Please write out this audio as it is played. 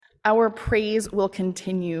Our praise will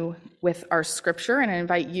continue with our scripture, and I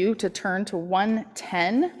invite you to turn to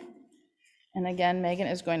 110. And again, Megan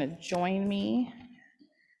is going to join me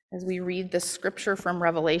as we read the scripture from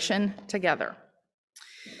Revelation together.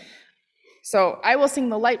 So I will sing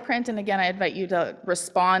the light print, and again, I invite you to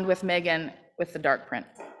respond with Megan with the dark print.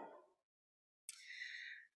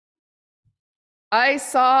 I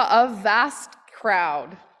saw a vast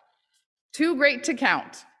crowd, too great to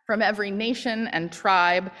count, from every nation and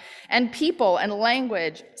tribe and people and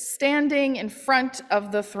language, standing in front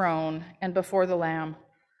of the throne and before the Lamb.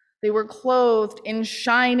 They were clothed in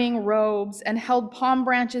shining robes and held palm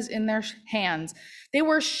branches in their hands. They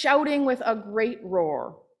were shouting with a great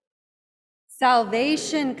roar.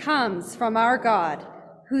 Salvation comes from our God,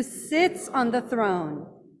 who sits on the throne,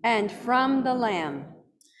 and from the Lamb.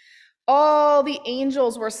 All the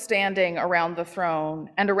angels were standing around the throne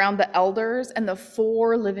and around the elders and the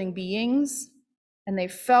 4 living beings, and they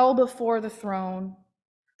fell before the throne,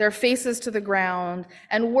 their faces to the ground,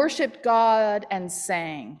 and worshiped God and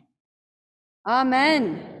sang,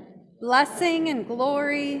 Amen. Blessing and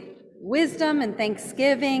glory, wisdom and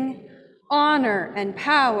thanksgiving, honor and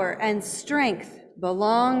power and strength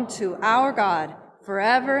belong to our God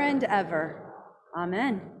forever and ever.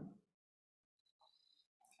 Amen.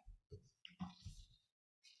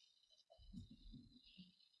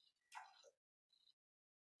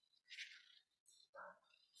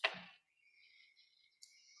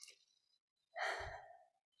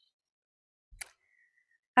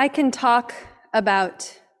 I can talk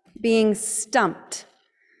about being stumped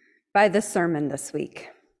by the sermon this week,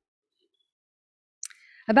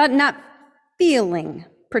 about not feeling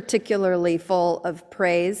particularly full of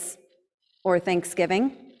praise or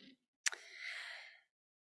thanksgiving,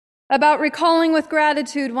 about recalling with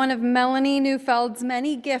gratitude one of Melanie Neufeld's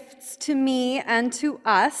many gifts to me and to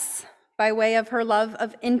us by way of her love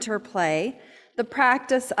of interplay, the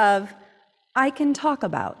practice of I can talk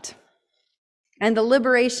about, and the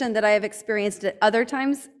liberation that I have experienced at other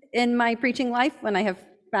times in my preaching life when I have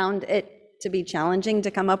found it to be challenging to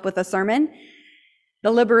come up with a sermon. The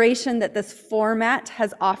liberation that this format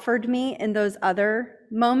has offered me in those other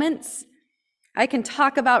moments. I can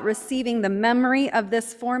talk about receiving the memory of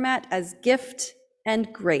this format as gift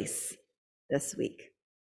and grace this week.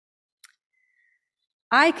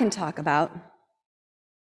 I can talk about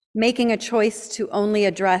making a choice to only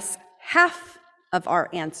address half of our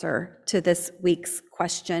answer to this week's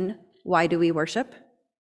question, why do we worship?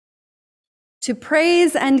 To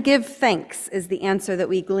praise and give thanks is the answer that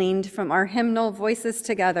we gleaned from our hymnal Voices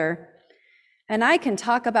Together. And I can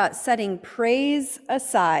talk about setting praise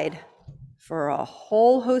aside for a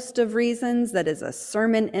whole host of reasons that is a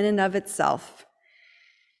sermon in and of itself,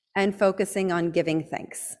 and focusing on giving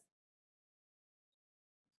thanks.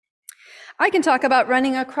 I can talk about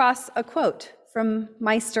running across a quote from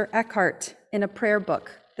Meister Eckhart in a prayer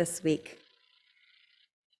book this week.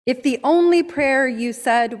 If the only prayer you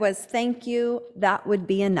said was thank you, that would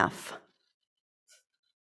be enough.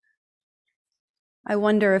 I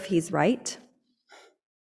wonder if he's right.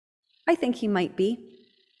 I think he might be.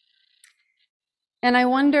 And I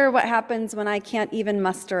wonder what happens when I can't even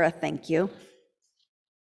muster a thank you.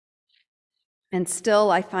 And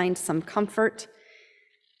still I find some comfort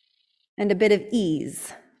and a bit of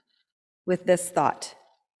ease with this thought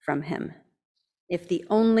from him. If the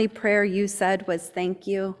only prayer you said was thank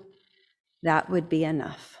you, that would be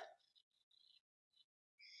enough.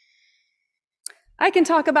 I can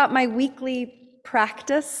talk about my weekly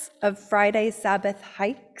practice of Friday Sabbath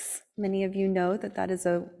hikes. Many of you know that that is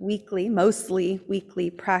a weekly, mostly weekly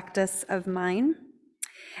practice of mine.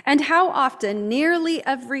 And how often, nearly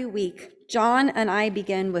every week, John and I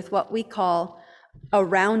begin with what we call a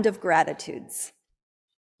round of gratitudes.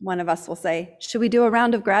 One of us will say, should we do a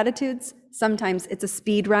round of gratitudes? Sometimes it's a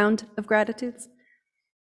speed round of gratitudes.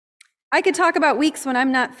 I could talk about weeks when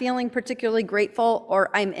I'm not feeling particularly grateful, or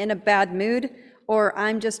I'm in a bad mood, or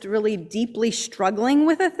I'm just really deeply struggling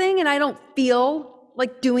with a thing and I don't feel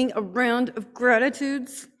like doing a round of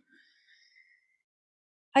gratitudes.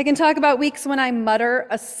 I can talk about weeks when I mutter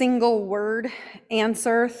a single word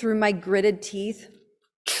answer through my gritted teeth.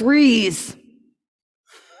 Trees.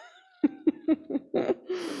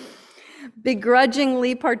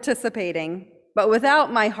 Begrudgingly participating, but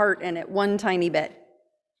without my heart in it one tiny bit.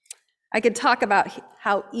 I could talk about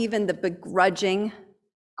how even the begrudging,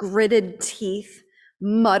 gritted teeth,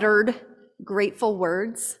 muttered, grateful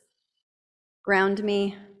words ground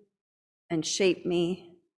me and shape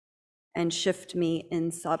me and shift me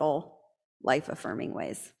in subtle, life-affirming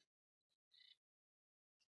ways.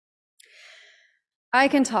 I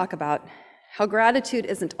can talk about how gratitude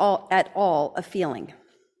isn't at all a feeling.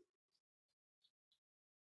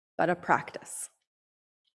 but a practice.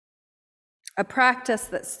 A practice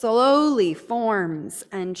that slowly forms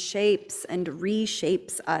and shapes and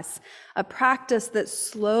reshapes us. A practice that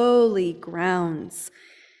slowly grounds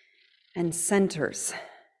and centers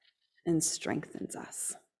and strengthens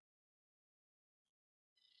us.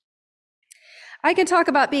 I can talk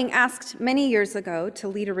about being asked many years ago to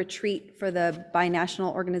lead a retreat for the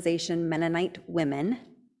binational organization Mennonite Women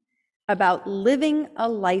about living a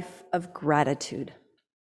life of gratitude.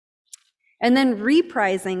 And then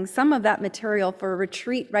reprising some of that material for a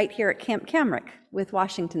retreat right here at Camp Camrick with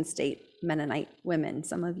Washington State Mennonite women.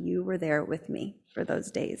 Some of you were there with me for those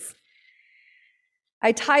days.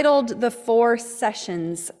 I titled the 4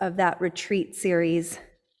 sessions of that retreat series,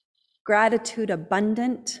 Gratitude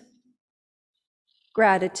Abundant,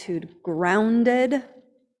 Gratitude Grounded,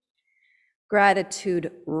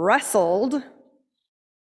 Gratitude Wrestled,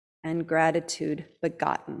 and Gratitude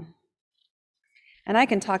Begotten. And I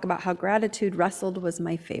can talk about how Gratitude Wrestled was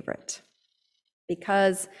my favorite,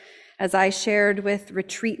 because as I shared with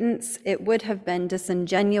retreatants, it would have been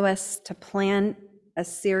disingenuous to plan a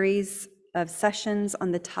series of sessions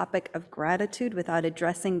on the topic of gratitude without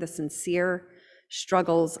addressing the sincere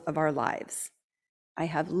struggles of our lives. I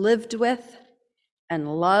have lived with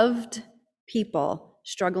and loved people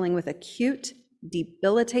struggling with acute,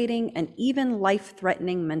 debilitating, and even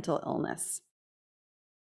life-threatening mental illness.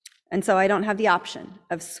 And so I don't have the option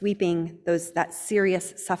of sweeping that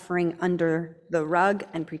serious suffering under the rug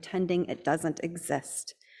and pretending it doesn't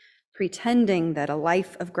exist, pretending that a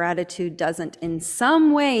life of gratitude doesn't in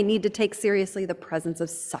some way need to take seriously the presence of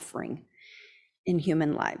suffering in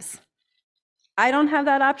human lives. I don't have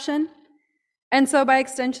that option, and so by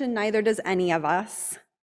extension, neither does any of us.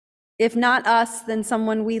 If not us, then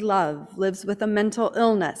someone we love lives with a mental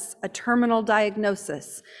illness, a terminal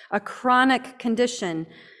diagnosis, a chronic condition,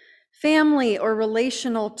 family or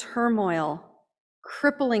relational turmoil,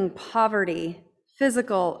 crippling poverty,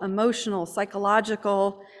 physical, emotional,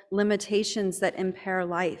 psychological limitations that impair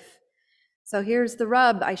life. So here's the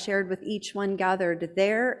rub I shared with each one gathered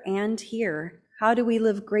there and here. How do we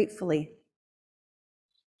live gratefully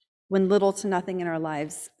when little to nothing in our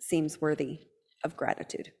lives seems worthy of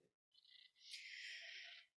gratitude?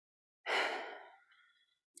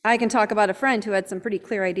 I can talk about a friend who had some pretty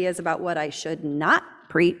clear ideas about what I should not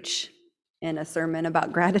preach in a sermon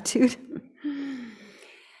about gratitude.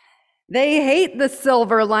 They hate the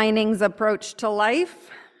silver linings approach to life,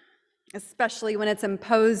 especially when it's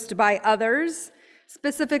imposed by others.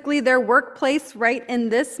 Specifically, their workplace right in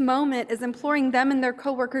this moment is imploring them and their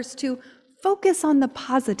coworkers to focus on the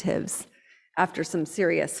positives after some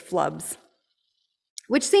serious flubs,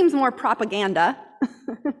 which seems more propaganda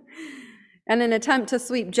and an attempt to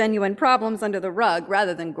sweep genuine problems under the rug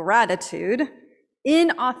rather than gratitude.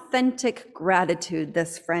 Inauthentic gratitude,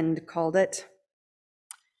 this friend called it.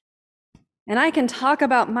 And I can talk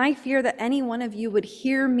about my fear that any one of you would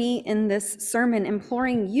hear me in this sermon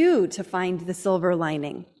imploring you to find the silver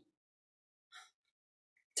lining,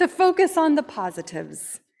 to focus on the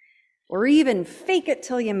positives, or even fake it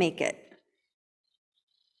till you make it.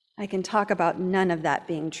 I can talk about none of that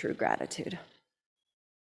being true gratitude.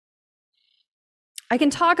 I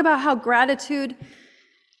can talk about how gratitude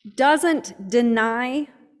doesn't deny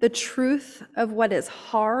the truth of what is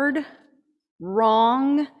hard,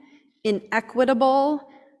 wrong, inequitable,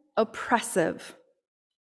 oppressive.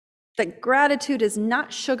 That gratitude is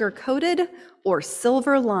not sugar-coated or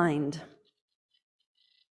silver-lined.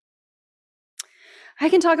 I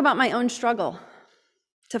can talk about my own struggle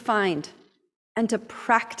to find and to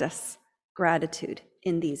practice gratitude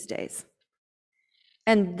in these days.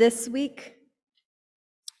 And this week,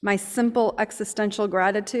 my simple existential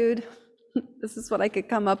gratitude, this is what I could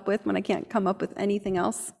come up with when I can't come up with anything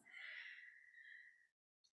else.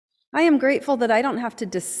 I am grateful that I don't have to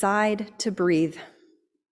decide to breathe.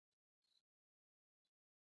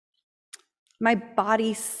 My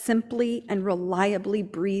body simply and reliably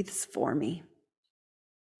breathes for me.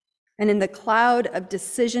 And in the cloud of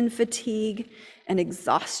decision fatigue and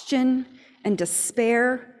exhaustion and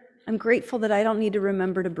despair, I'm grateful that I don't need to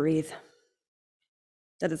remember to breathe,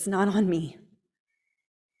 that it's not on me.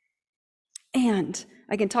 And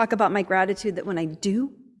I can talk about my gratitude that when I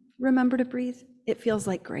do remember to breathe, it feels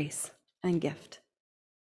like grace and gift.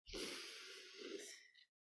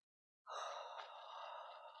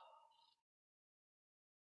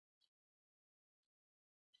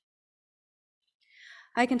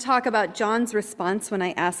 I can talk about John's response when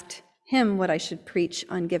I asked him what I should preach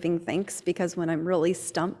on giving thanks, because when I'm really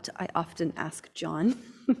stumped, I often ask John.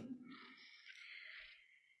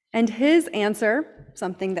 And his answer,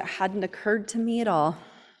 something that hadn't occurred to me at all,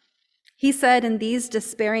 He said, in these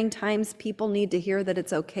despairing times, people need to hear that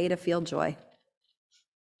it's okay to feel joy.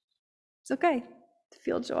 It's okay to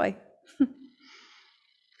feel joy.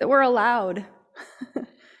 That we're allowed.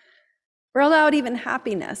 We're allowed even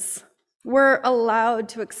happiness. We're allowed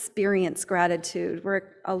to experience gratitude. We're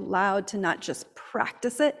allowed to not just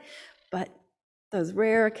practice it, but those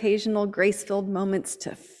rare, occasional, grace-filled moments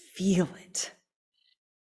to feel it.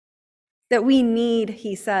 That we need,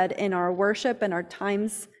 he said, in our worship and our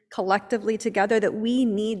times collectively together, that we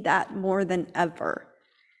need that more than ever.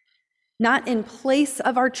 Not in place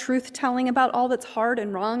of our truth-telling about all that's hard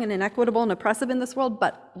and wrong and inequitable and oppressive in this world,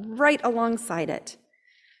 but right alongside it.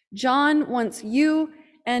 John wants you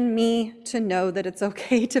and me to know that it's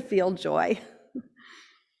okay to feel joy.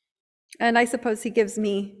 And I suppose he gives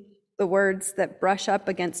me the words that brush up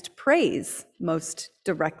against praise most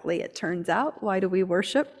directly, it turns out. Why do we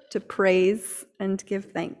worship? To praise and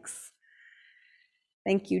give thanks.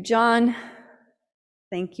 Thank you, John.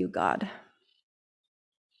 Thank you, God.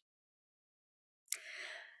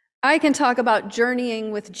 I can talk about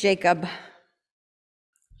journeying with Jacob,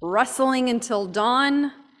 wrestling until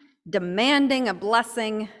dawn, demanding a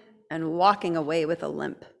blessing, and walking away with a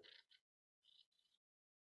limp.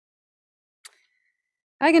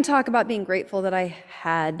 I can talk about being grateful that I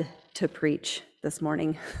had to preach this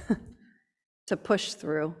morning, to push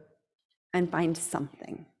through and find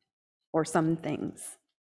something or some things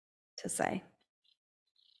to say.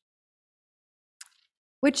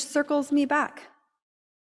 Which circles me back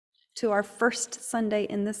to our first Sunday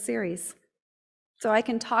in this series. So I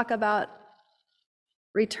can talk about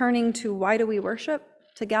returning to why do we worship?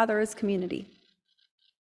 To gather as community.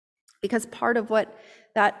 Because part of what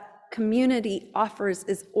that community offers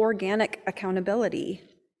is organic accountability.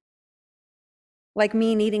 Like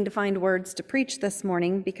me needing to find words to preach this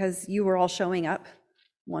morning because you were all showing up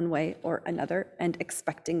one way or another and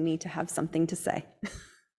expecting me to have something to say.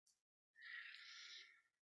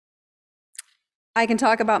 I can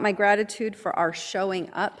talk about my gratitude for our showing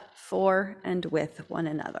up for and with one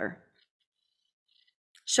another.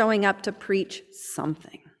 Showing up to preach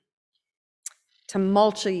something, to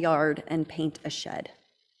mulch a yard and paint a shed.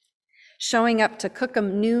 Showing up to cook a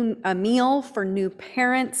meal for new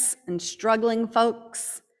parents and struggling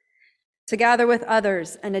folks, to gather with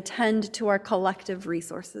others and attend to our collective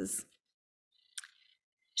resources.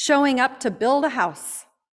 Showing up to build a house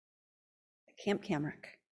at Camp Camrock,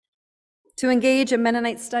 to engage a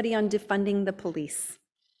Mennonite study on defunding the police.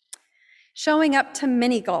 Showing up to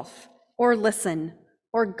mini golf or listen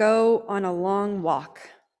or go on a long walk.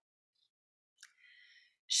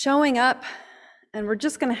 Showing up, and we're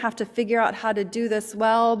just going to have to figure out how to do this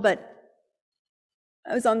well, but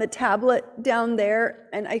I was on the tablet down there,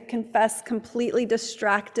 and I confess completely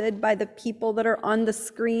distracted by the people that are on the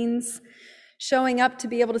screens, showing up to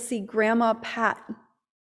be able to see Grandma Pat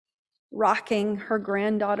rocking her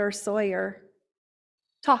granddaughter Sawyer,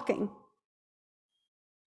 talking,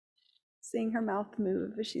 seeing her mouth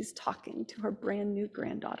move as she's talking to her brand new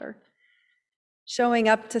granddaughter. Showing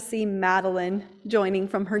up to see Madeline joining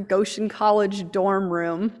from her Goshen College dorm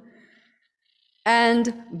room.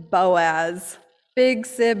 And Boaz, Big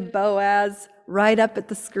Sib Boaz, right up at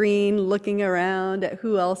the screen looking around at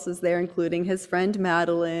who else is there, including his friend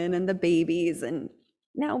Madeline and the babies. And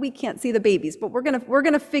now we can't see the babies, but we're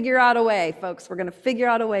gonna figure out a way, folks. We're gonna figure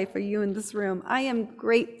out a way for you in this room. I am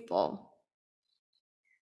grateful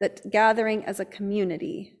that gathering as a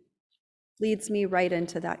community leads me right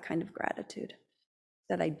into that kind of gratitude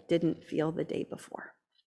that I didn't feel the day before.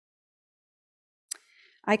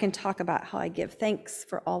 I can talk about how I give thanks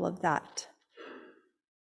for all of that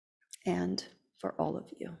and for all of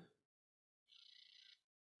you.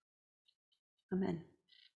 Amen.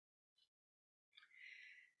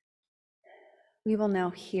 We will now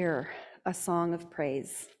hear a song of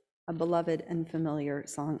praise, a beloved and familiar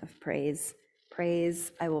song of praise.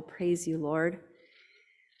 Praise, I will praise you, Lord.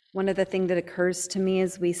 One of the things that occurs to me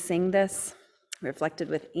as we sing this, reflected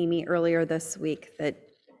with Amy earlier this week, that,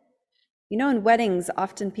 you know, in weddings,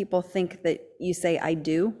 often people think that you say, I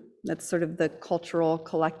do. That's sort of the cultural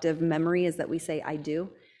collective memory, is that we say, I do.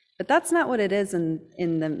 But that's not what it is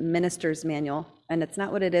in the minister's manual, and it's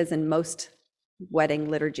not what it is in most wedding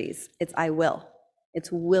liturgies. It's I will.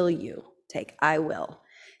 It's will you take, I will.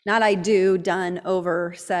 Not I do, done,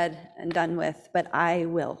 over, said, and done with, but I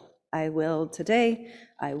will. I will today,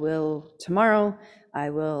 I will tomorrow, I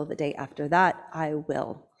will the day after that, I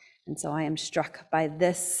will. And so I am struck by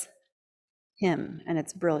this hymn and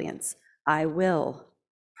its brilliance. I will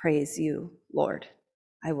praise you, Lord.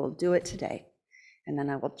 I will do it today, and then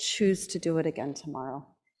I will choose to do it again tomorrow,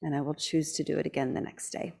 and I will choose to do it again the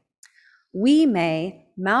next day. we may,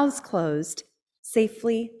 mouths closed,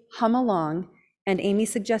 safely hum along, and Amy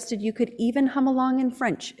suggested you could even hum along in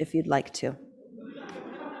French if you'd like to.